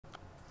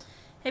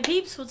Hey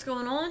peeps, what's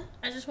going on?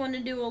 I just wanted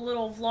to do a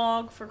little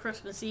vlog for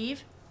Christmas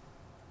Eve.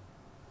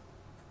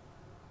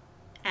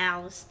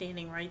 Al is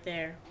standing right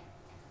there.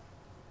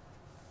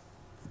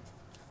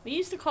 We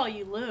used to call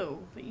you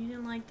Lou, but you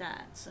didn't like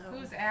that, so...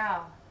 Who's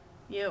Al?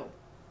 You.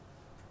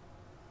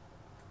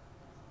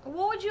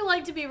 What would you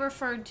like to be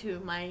referred to,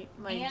 my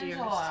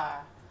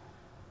Angela.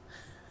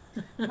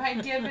 My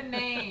given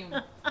name.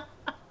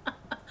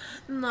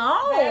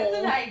 No! That's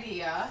an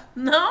idea.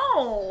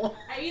 No!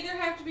 I either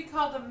have to be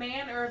called a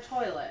man or a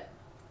toilet.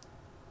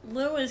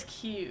 Lou is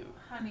cute.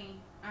 Honey,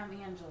 I'm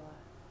Angela.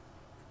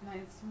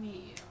 Nice to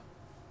meet you.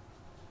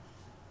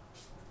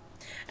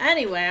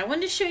 Anyway, I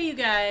wanted to show you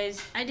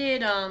guys, I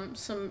did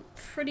some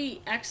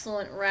pretty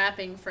excellent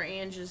wrapping for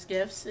Angie's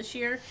gifts this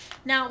year.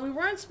 Now, we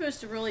weren't supposed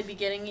to really be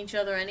getting each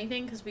other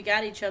anything because we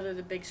got each other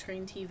the big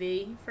screen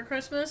TV for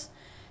Christmas.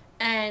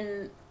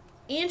 And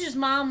Angie's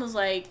mom was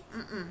like,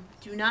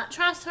 do not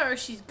trust her.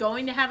 She's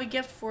going to have a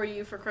gift for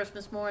you for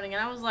Christmas morning.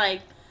 And I was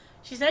like,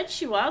 she said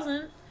she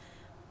wasn't.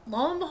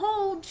 Lo and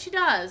behold, she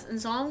does.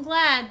 And so I'm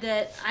glad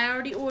that I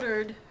already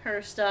ordered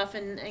her stuff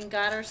and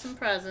got her some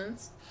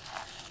presents.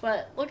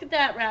 But look at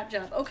that wrap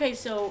job. Okay,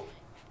 so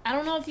I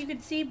don't know if you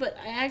could see, but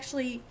I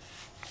actually,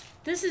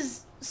 this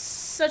is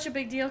such a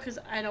big deal because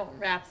I don't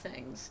wrap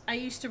things. I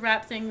used to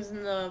wrap things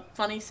in the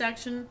funny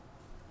section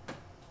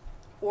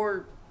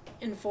or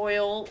in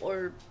foil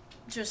or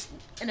just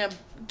in a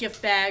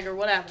gift bag or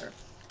whatever.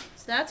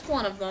 So that's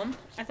one of them.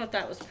 I thought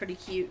that was pretty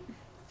cute.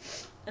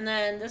 And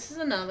then this is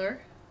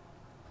another.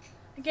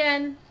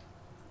 Again,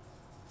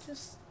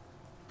 just,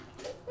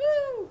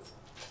 woo!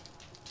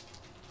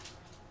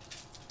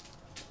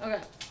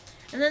 Okay.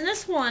 And then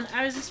this one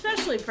I was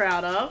especially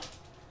proud of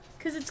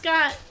because it's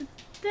got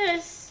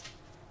this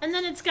and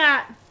then it's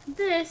got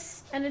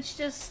this and it's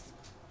just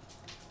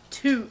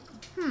two.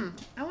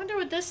 I wonder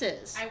what this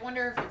is. I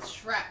wonder if it's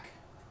Shrek.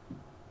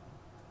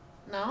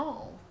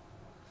 No.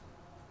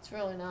 It's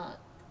really not.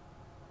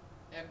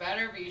 It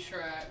better be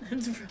Shrek.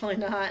 It's really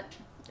not.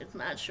 It's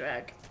not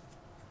Shrek.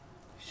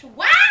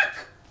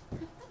 Schwack!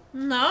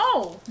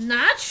 No,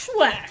 not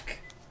Shrek.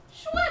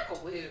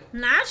 Schwackaloo.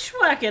 Not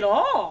Shrek at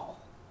all.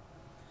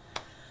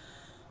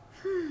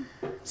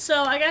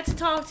 So I got to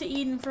talk to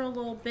Eden for a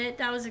little bit.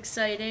 That was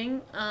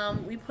exciting.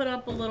 We put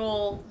up a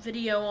little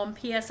video on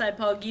PS I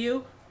Pug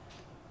You.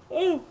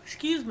 Oh,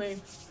 excuse me.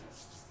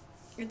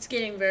 It's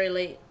getting very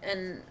late,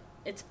 and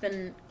it's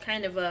been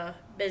kind of a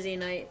busy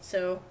night,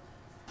 so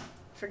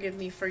forgive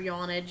me for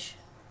yawnage.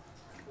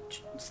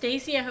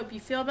 Stacy, I hope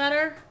you feel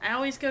better. I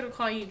always go to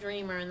call you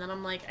Dreamer, and then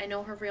I'm like, I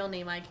know her real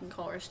name. I can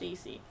call her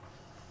Stacy.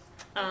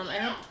 I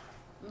hope...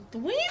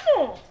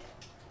 Dweeble!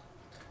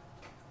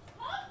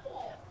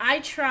 I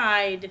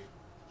tried...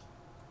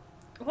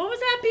 What was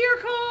that beer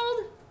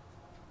called?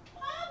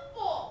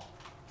 Humble.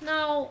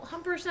 No,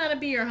 Humper's not a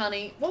beer,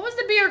 honey. What was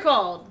the beer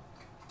called?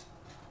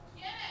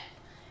 Guinness.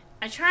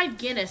 I tried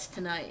Guinness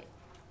tonight.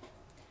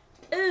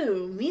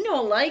 Ooh, me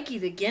no likey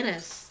the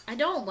Guinness. I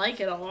don't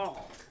like it at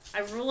all. I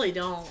really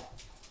don't.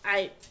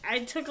 I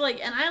took like,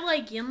 and I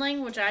like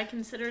Yinling, which I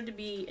consider to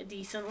be a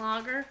decent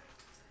lager.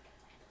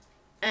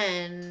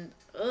 And,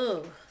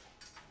 ugh.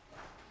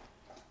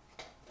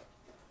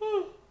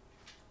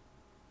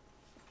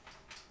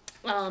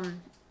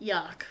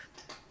 Yuck.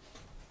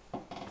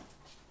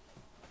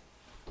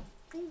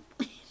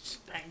 He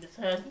just banged his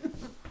head.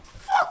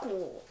 Fuck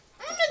all.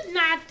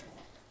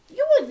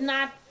 You was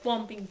not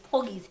bumping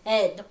Puggy's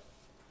head.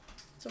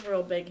 It's a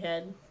real big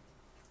head.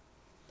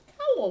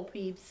 Hello,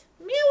 peeps.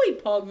 Merry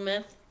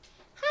Pugmas.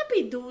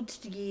 Happy dudes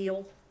to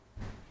you.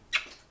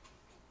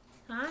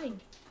 Hi.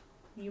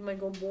 You my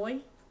good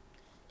boy?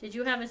 Did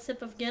you have a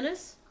sip of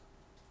Guinness?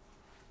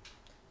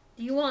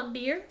 Do you want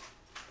beer?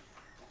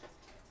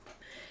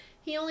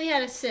 He only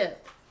had a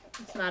sip.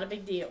 It's not a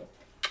big deal.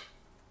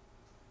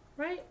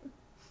 Right?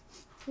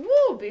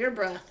 Woo, beer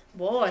breath.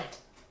 Boy.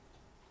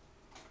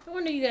 No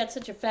wonder you got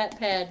such a fat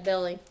pad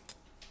belly.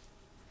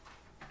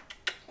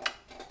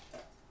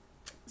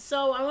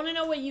 So, I want to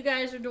know what you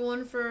guys are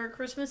doing for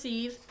Christmas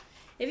Eve.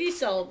 If you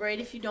celebrate.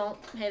 If you don't,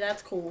 hey,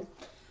 that's cool.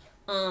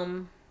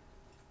 We're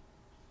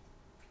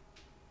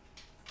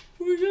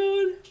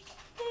going...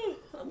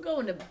 I'm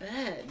going to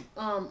bed.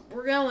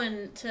 We're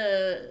going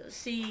to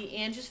see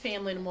Angie's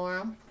family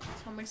tomorrow.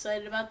 So I'm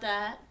excited about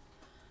that.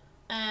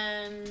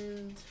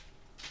 And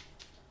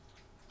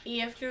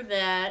after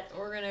that,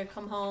 we're going to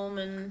come home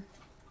and...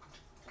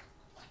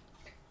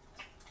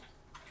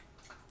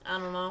 I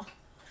don't know.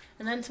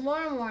 And then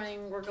tomorrow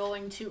morning, we're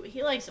going to...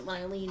 He likes it when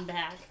I lean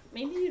back.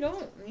 Maybe you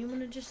don't. You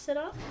want to just sit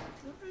up?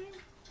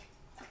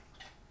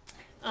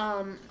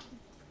 Okay.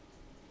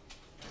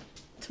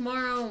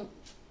 Tomorrow...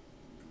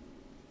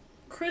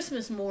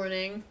 Christmas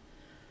morning,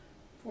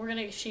 we're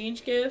gonna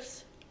exchange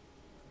gifts,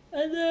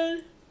 and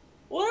then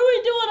what are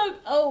we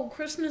doing? Oh,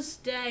 Christmas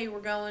Day,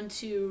 we're going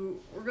to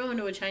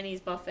a Chinese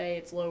buffet.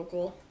 It's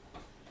local,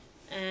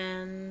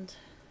 and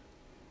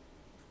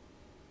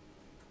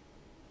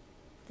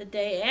the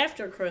day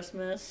after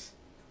Christmas,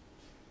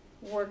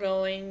 we're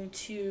going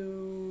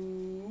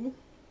to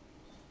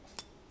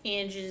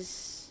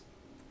Angie's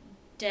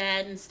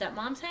dad and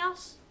stepmom's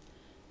house,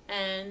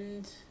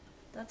 and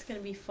that's gonna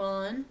be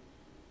fun.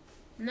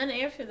 And then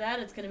after that,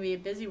 it's gonna be a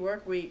busy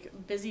work week,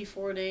 busy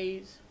 4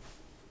 days.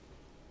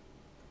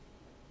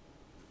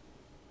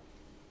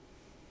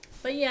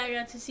 But yeah, I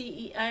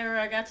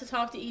got to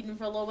talk to Eden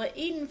for a little bit.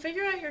 Eden,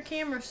 figure out your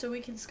camera so we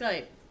can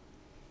Skype.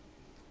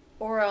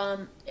 Or,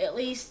 at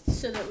least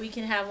so that we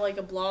can have, like,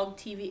 a blog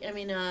TV,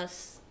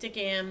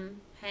 Stickam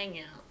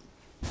hangout.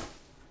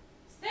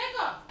 Stick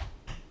 'em!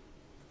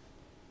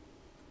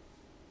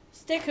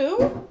 Stick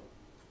who?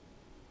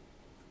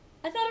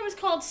 I thought it was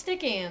called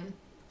Stickam.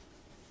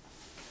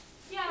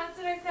 Yeah, that's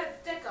what I said.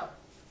 Stick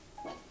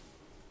 'em.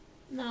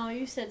 No,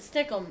 you said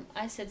Stickum.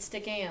 I said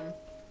Stickam.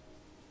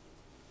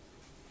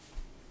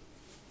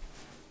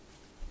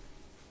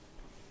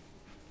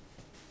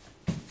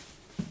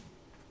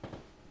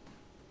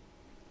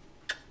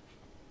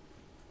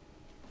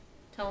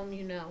 Tell him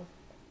you know.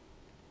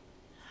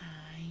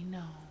 I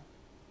know.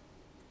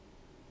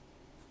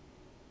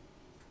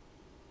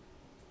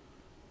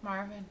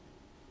 Marvin,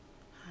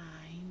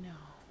 I know.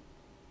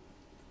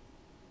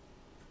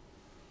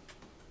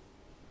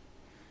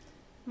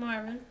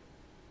 Marvin.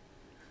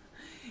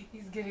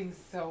 He's getting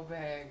so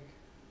big.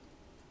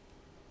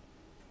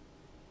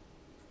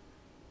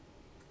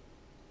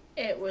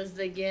 It was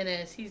the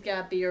Guinness. He's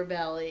got beer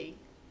belly.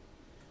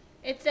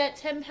 It's that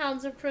 10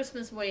 pounds of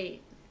Christmas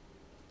weight.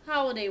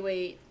 Holiday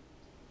weight.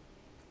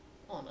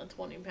 On a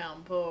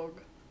 20-pound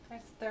pug.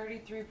 That's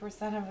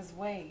 33% of his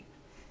weight.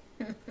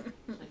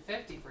 Like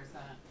 50%.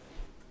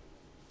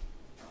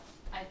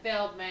 I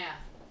failed math.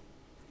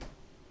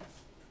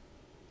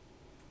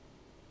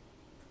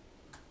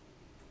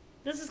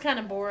 This is kind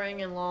of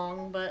boring and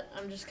long, but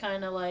I'm just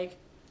kind of like,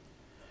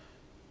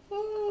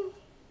 oh,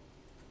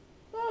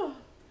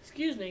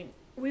 excuse me.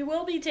 We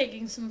will be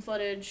taking some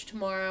footage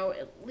tomorrow,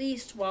 at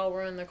least while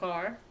we're in the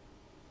car.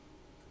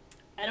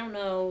 I don't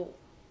know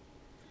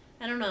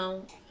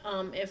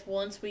if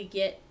once we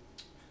get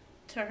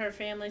to her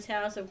family's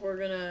house, if we're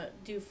gonna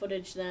do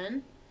footage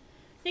then.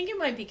 I think it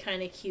might be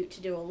kind of cute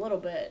to do a little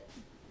bit,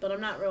 but I'm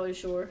not really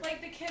sure.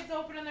 Like the kids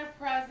opening their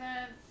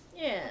presents.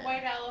 Yeah. The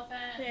white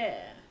elephant.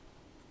 Yeah.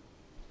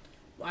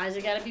 Why's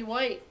it gotta be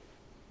white?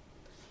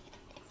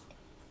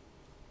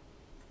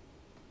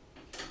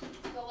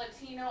 The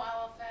Latino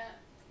elephant.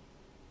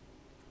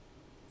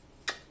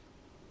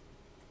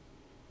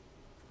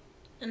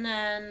 And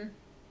then,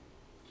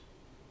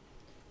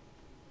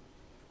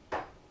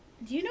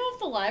 do you know if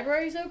the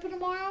library's open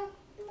tomorrow?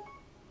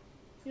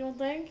 You don't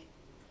think?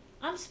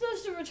 I'm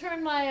supposed to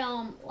return my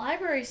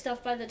library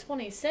stuff by the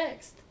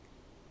 26th.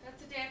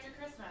 That's the day after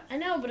Christmas. I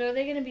know, but are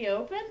they going to be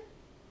open?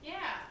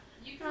 Yeah.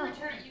 You can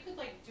return it. You could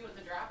like do it in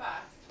the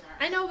Dropbox tomorrow.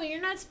 I know, but you're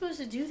not supposed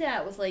to do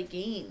that with like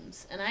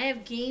games. And I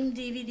have game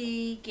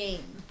DVD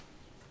game.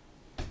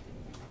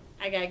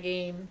 I got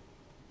game.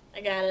 I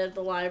got it at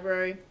the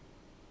library.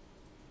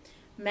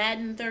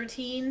 Madden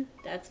 13,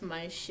 that's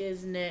my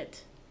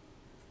shiznit.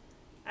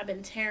 I've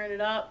been tearing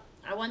it up.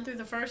 I went through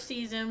the first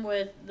season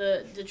with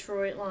the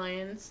Detroit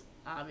Lions,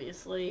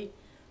 obviously.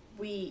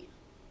 We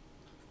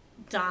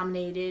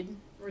dominated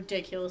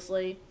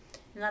ridiculously.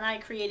 And then I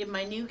created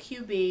my new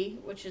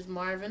QB, which is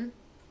Marvin.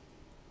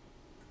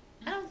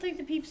 I don't think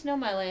the peeps know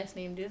my last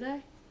name, do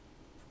they?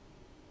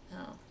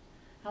 No.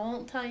 I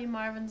won't tell you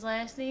Marvin's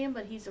last name,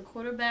 but he's a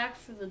quarterback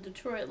for the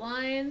Detroit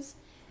Lions,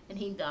 and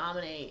he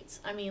dominates.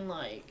 I mean,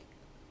 like,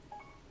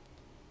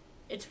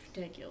 it's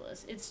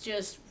ridiculous. It's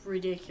just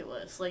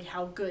ridiculous, like,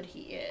 how good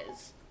he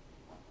is.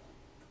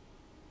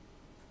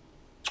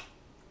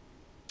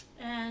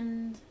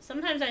 And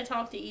sometimes I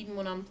talk to Eden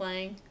when I'm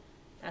playing.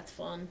 That's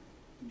fun.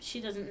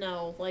 She doesn't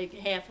know, like,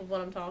 half of what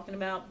I'm talking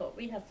about, but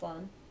we have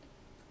fun.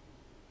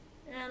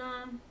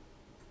 And,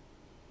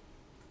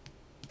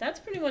 that's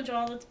pretty much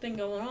all that's been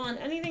going on.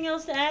 Anything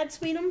else to add,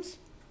 Sweetums?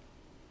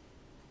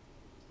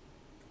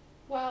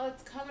 Well,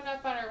 it's coming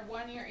up on our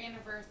 1-year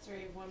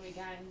anniversary of when we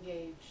got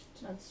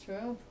engaged. That's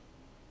true.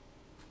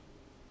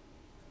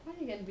 Why are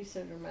you gonna be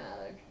so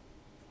dramatic?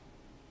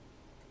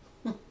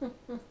 I'm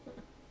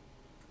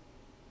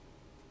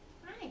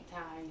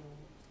tired.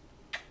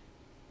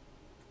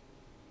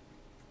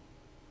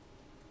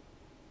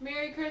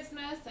 Merry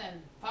Christmas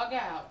and hug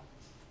out.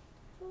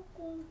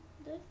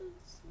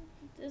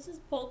 This is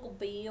Poker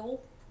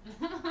Bill.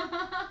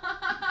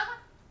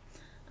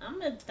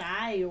 I'm a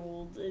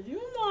child.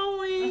 You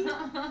know it.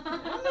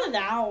 I'm an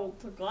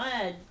adult. Go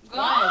ahead. Go!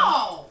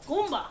 Ahead.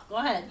 Goomba, go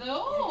ahead.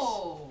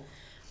 Go!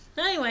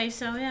 Yes. Anyway,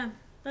 so yeah,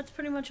 that's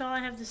pretty much all I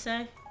have to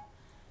say.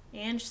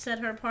 Ange said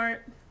her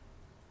part.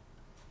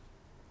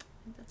 I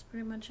think that's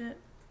pretty much it.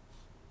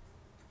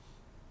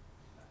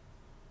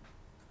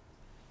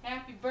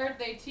 Happy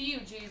birthday to you,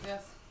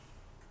 Jesus.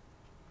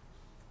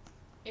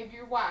 If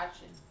you're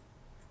watching.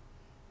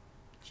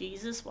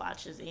 Jesus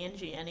watches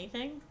Angie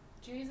anything?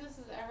 Jesus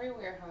is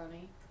everywhere,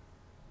 honey.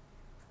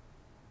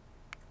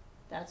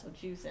 That's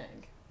what you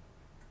think.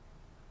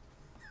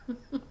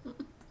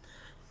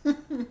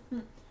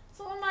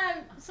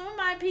 some of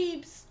my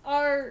peeps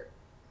are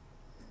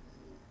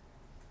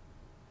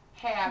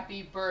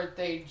Happy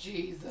birthday,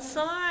 Jesus.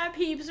 Some of my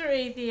peeps are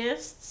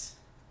atheists.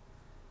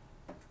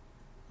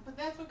 But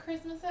that's what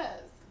Christmas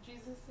is.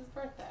 Jesus'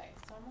 birthday.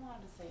 So I'm allowed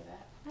to say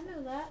that. I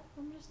know that.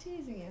 I'm just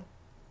teasing you.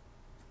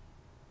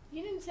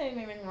 You didn't say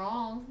anything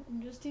wrong.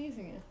 I'm just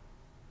teasing you.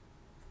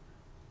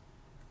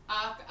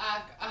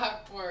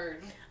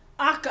 Awkward.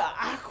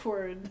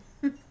 Awkward.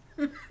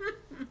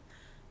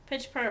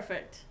 Pitch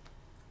perfect.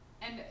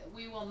 And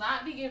we will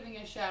not be giving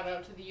a shout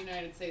out to the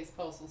United States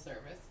Postal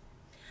Service.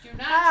 Do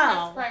not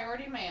trust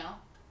priority mail.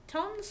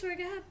 Tell him the story.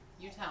 Go ahead.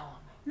 You tell him.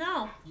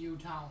 No. You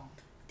tell him.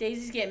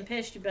 Daisy's getting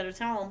pissed. You better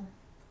tell him.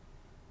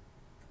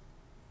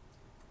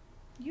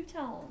 You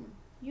tell him.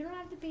 You don't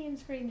have to be in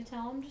screen to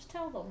tell them. Just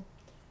tell them.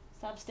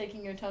 Stop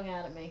sticking your tongue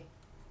out at me.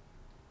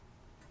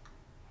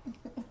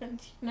 You're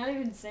not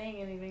even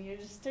saying anything. You're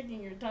just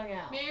sticking your tongue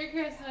out. Merry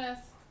Christmas.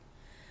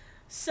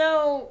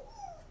 So,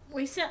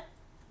 we said...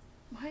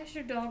 Why is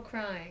your dog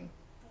crying?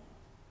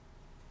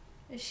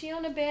 Is she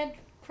on a bad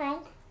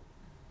crunk?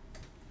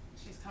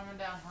 She's coming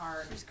down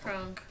hard. She's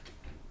crunk.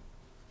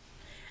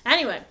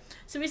 Anyway,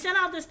 so we sent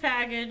out this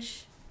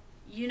package.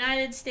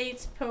 United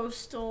States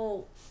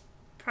Postal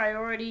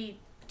Priority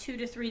 2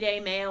 to 3 day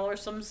mail or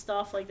some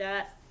stuff like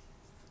that.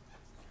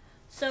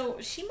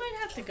 So she might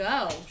have to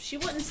go. She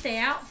wouldn't stay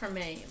out for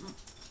me.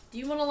 Do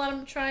you want to let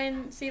them try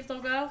and see if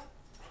they'll go?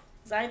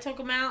 Because I took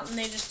them out and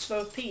they just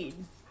both peed.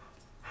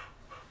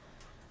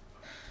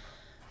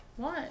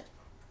 What?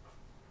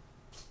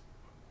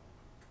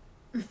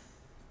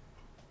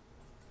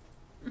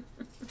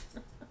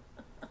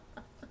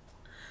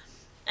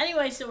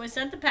 Anyway, so I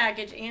sent the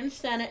package and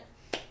sent it,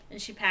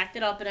 and she packed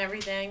it up and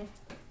everything.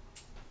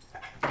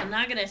 I'm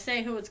not going to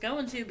say who it's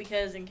going to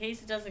because in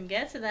case it doesn't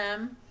get to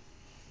them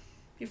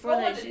before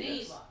they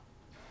see us.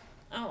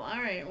 Oh,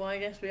 alright. Well, I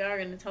guess we are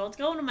going to tell. It's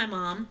going to my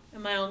mom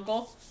and my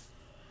uncle.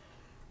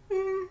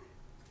 This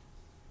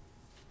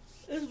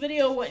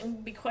video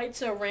wouldn't be quite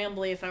so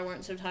rambly if I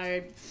weren't so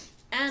tired.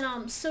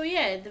 And, so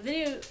yeah,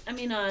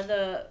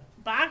 the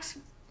box,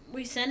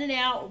 we sent it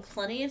out with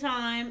plenty of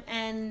time,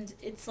 and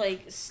it's,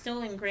 like,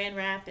 still in Grand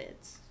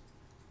Rapids.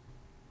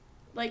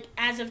 Like,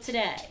 as of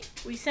today.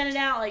 We sent it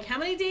out, like, how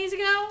many days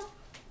ago?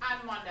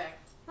 On Monday.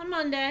 On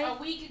Monday.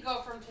 A week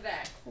ago from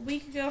today. A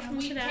week ago from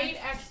today. We paid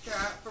extra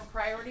for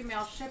priority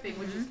mail shipping,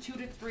 which is 2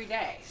 to 3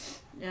 days.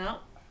 Yeah.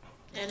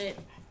 And it...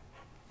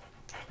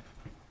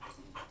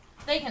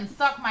 They can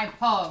suck my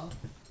pug.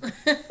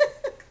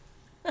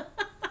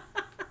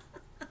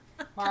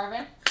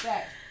 Marvin,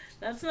 say.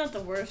 That's not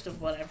the worst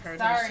of what I've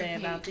heard her say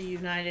about the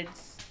United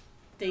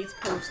States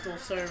Postal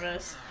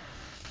Service.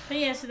 But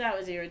yeah, so that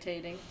was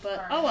irritating. But,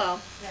 Marvin, oh well.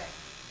 Say.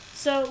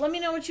 So, let me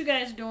know what you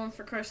guys are doing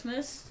for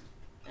Christmas.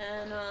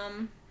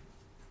 And,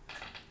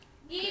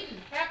 Eden,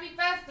 happy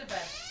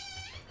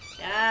Festivus.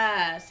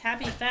 Yes,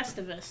 happy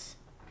Festivus.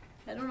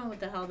 I don't know what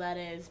the hell that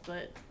is,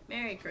 but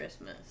Merry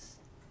Christmas.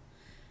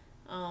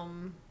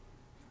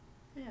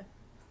 Yeah.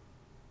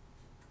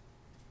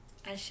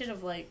 I should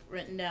have, like,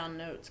 written down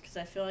notes, because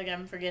I feel like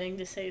I'm forgetting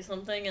to say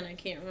something, and I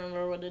can't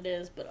remember what it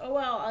is. But, oh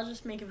well, I'll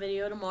just make a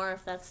video tomorrow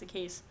if that's the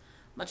case.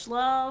 Much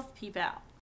love. Peep out.